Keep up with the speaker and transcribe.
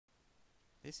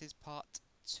This is part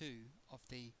 2 of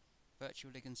the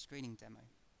virtual ligand screening demo.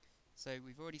 So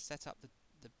we've already set up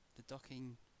the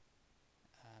docking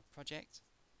project,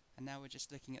 and now we're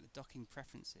just looking at the docking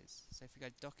preferences. So if we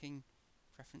go docking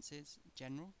preferences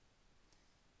general,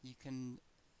 you can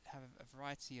have a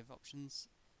variety of options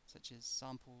such as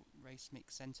sample race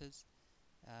mix centers,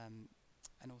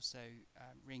 and also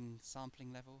ring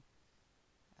sampling level,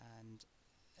 and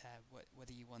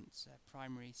whether you want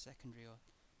primary, secondary, or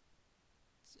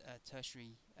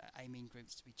tertiary amine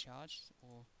groups to be charged,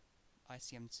 or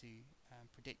ICM to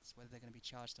predict whether they're going to be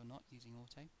charged or not using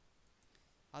auto.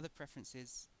 Other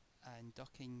preferences and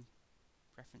docking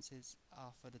preferences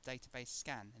are for the database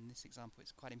scan. In this example,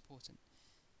 it's quite important.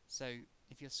 So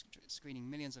if you're screening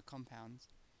millions of compounds,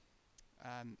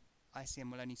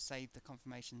 ICM will only save the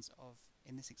confirmations of,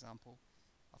 in this example,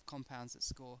 of compounds that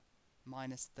score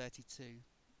 -32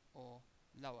 or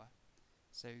lower.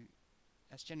 So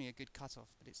that's generally a good cutoff,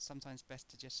 but it's sometimes best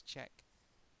to just check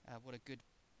what a good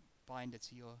binder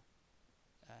to your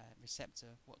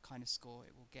receptor, what kind of score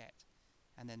it will get,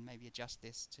 and then maybe adjust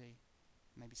this to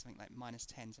maybe something like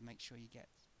 -10 to make sure you get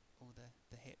all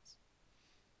the hits.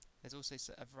 There's also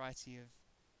a variety of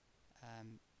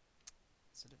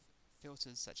sort of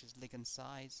filters such as ligand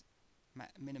size,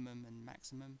 minimum and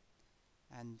maximum,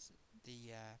 and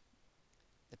the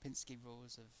Pinsky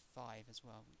rules of 5 as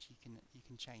well, which you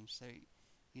can change, so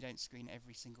you don't screen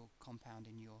every single compound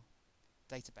in your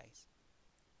database.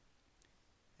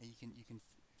 You can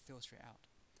filter it out.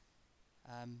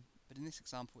 But in this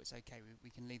example, it's okay. We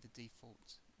can leave the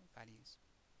default values.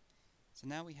 So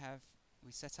now we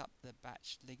set up the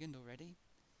batch ligand already,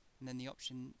 and then the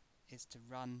option is to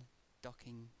run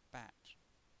docking batch.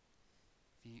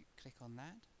 If you click on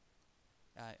that,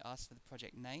 it asks for the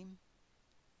project name.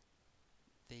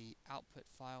 The output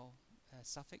file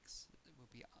suffix will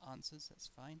be answers. That's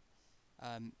fine.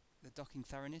 The docking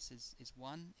thoroughness is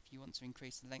 1. If you want to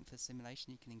increase the length of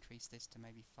simulation, you can increase this to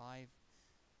maybe 5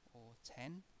 or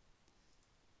 10.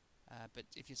 But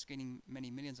if you're screening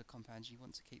many millions of compounds, you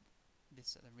want to keep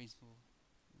this at a reasonable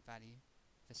value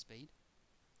for speed.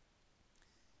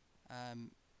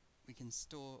 We can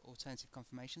store alternative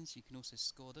confirmations. You can also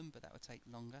score them, but that would take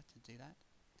longer to do that.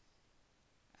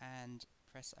 And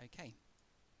press OK.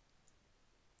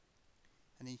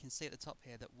 And then you can see at the top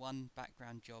here that one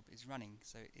background job is running,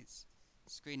 so it's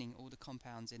screening all the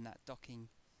compounds in that docking,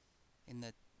 in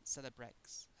the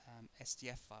Celebrex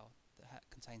SDF file that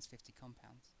contains 50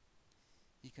 compounds.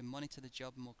 You can monitor the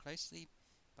job more closely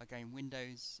by going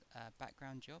Windows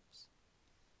background jobs,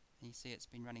 and you see it's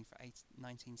been running for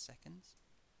 19 seconds.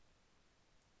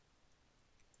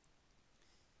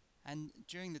 And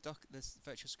during this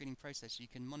virtual screening process, you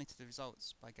can monitor the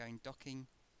results by going docking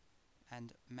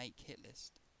and make hit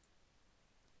list,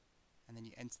 and then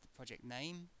you enter the project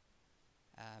name.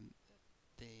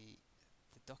 The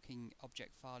docking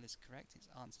object file is correct, it's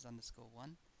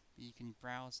answers_1, but you can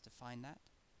browse to find that,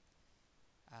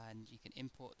 and you can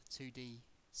import the 2D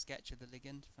sketch of the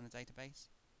ligand from the database.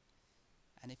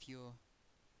 And if you're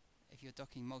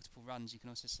docking multiple runs, you can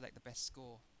also select the best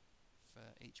score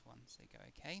for each one. So go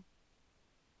OK,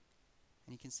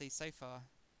 and you can see so far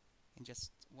in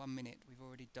just 1 minute we've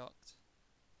already docked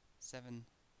 7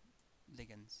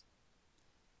 ligands.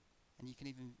 And you can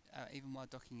even while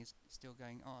docking is still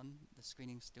going on, the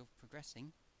screening is still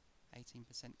progressing,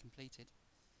 18% completed.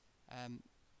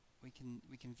 We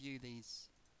can view these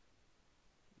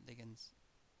ligands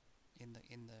in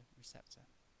the receptor.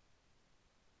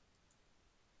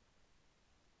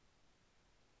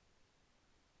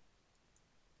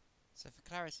 So for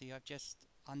clarity, I've just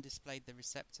undisplayed the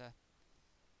receptor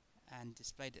and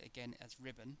displayed it again as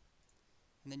ribbon,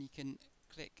 and then you can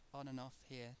click on and off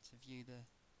here to view the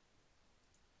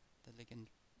ligand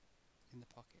in the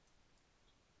pocket.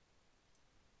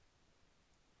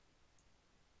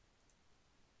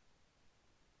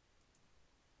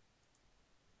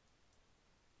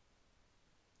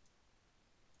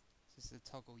 So this is a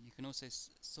toggle. You can also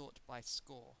sort by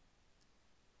score.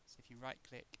 So if you right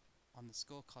click on the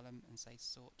score column and say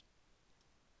sort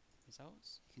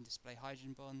results, you can display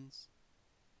hydrogen bonds,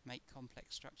 make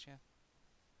complex structure,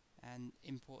 and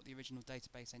import the original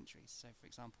database entries. So for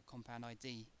example, compound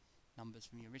ID numbers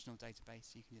from the original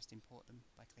database, you can just import them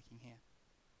by clicking here.